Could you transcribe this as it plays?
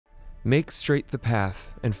Make straight the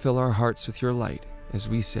path and fill our hearts with your light as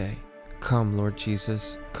we say, "Come, Lord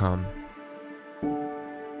Jesus, come."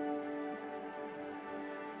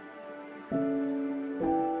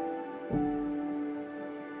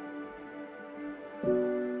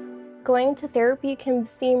 Going to therapy can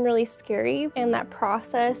seem really scary, and that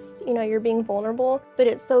process, you're being vulnerable, but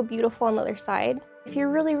it's so beautiful on the other side. If you're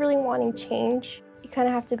really, really wanting change, you kind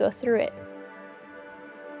of have to go through it.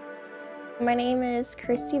 My name is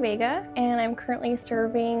Christie Vega, and I'm currently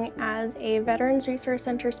serving as a Veterans Resource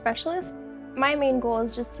Center specialist. My main goal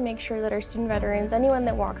is just to make sure that our student veterans, anyone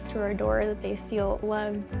that walks through our door, that they feel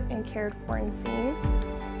loved and cared for and seen.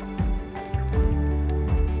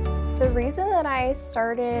 The reason that I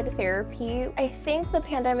started therapy, I think the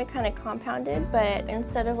pandemic kind of compounded, but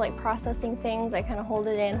instead of processing things, I kind of hold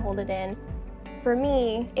it in. For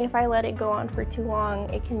me, if I let it go on for too long,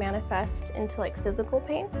 it can manifest into physical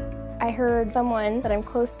pain. I heard someone that I'm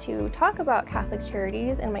close to talk about Catholic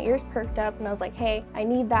Charities, and my ears perked up, and I was like, hey, I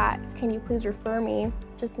need that. Can you please refer me?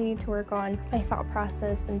 Just need to work on my thought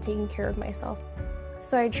process and taking care of myself.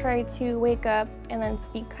 So I try to wake up and then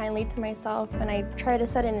speak kindly to myself, and I try to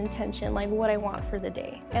set an intention, what I want for the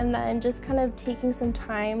day. And then just kind of taking some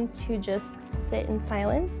time to just sit in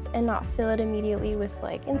silence and not fill it immediately with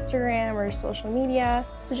Instagram or social media.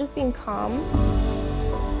 So just being calm.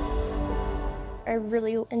 I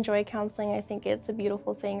really enjoy counseling. I think it's a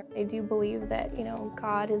beautiful thing. I do believe that,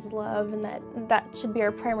 God is love, and that should be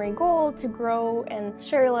our primary goal, to grow and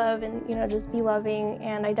share love and, just be loving.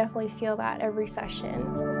 And I definitely feel that every session.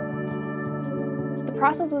 The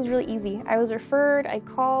process was really easy. I was referred, I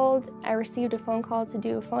called, I received a phone call to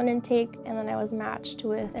do a phone intake, and then I was matched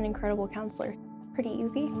with an incredible counselor. Pretty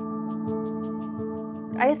easy.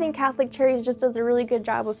 I think Catholic Charities just does a really good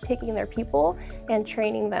job of picking their people and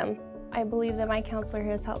training them. I believe that my counselor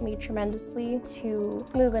has helped me tremendously to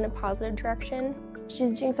move in a positive direction.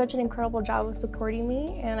 She's doing such an incredible job of supporting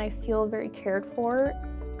me, and I feel very cared for.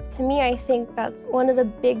 To me, I think that's one of the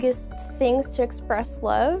biggest things to express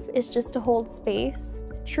love, is just to hold space,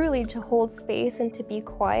 truly to hold space and to be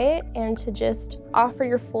quiet and to just offer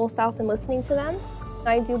your full self and listening to them.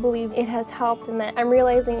 I do believe it has helped, in that I'm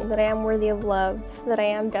realizing that I am worthy of love, that I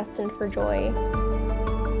am destined for joy.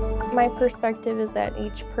 My perspective is that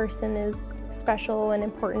each person is special and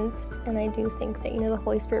important, and I do think that, the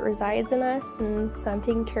Holy Spirit resides in us, and so I'm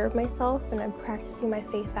taking care of myself and I'm practicing my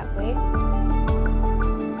faith that way.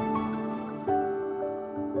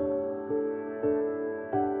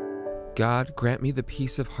 God, grant me the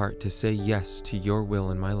peace of heart to say yes to your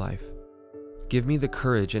will in my life. Give me the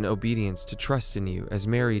courage and obedience to trust in you as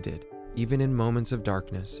Mary did, even in moments of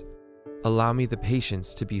darkness. Allow me the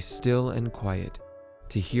patience to be still and quiet,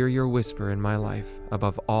 to hear your whisper in my life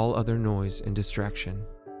above all other noise and distraction.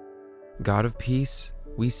 God of peace,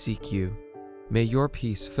 we seek you. May your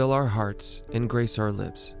peace fill our hearts and grace our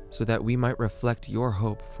lips, so that we might reflect your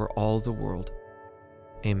hope for all the world.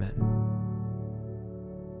 Amen.